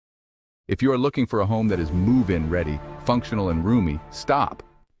If you are looking for a home that is move-in ready, functional and roomy, stop.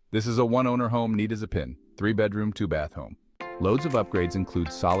 This is a one-owner home, neat as a pin, 3-bedroom, 2-bath home. Loads of upgrades include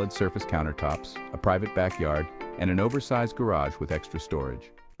solid surface countertops, a private backyard, and an oversized garage with extra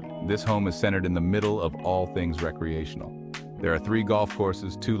storage. This home is centered in the middle of all things recreational. There are 3 golf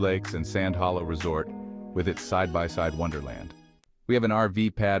courses, 2 lakes, and Sand Hollow Resort with its side-by-side wonderland. We have an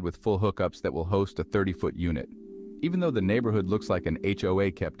RV pad with full hookups that will host a 30-foot unit. Even though the neighborhood looks like an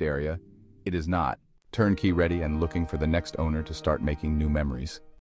HOA-kept area, it is not. Turnkey ready and looking for the next owner to start making new memories.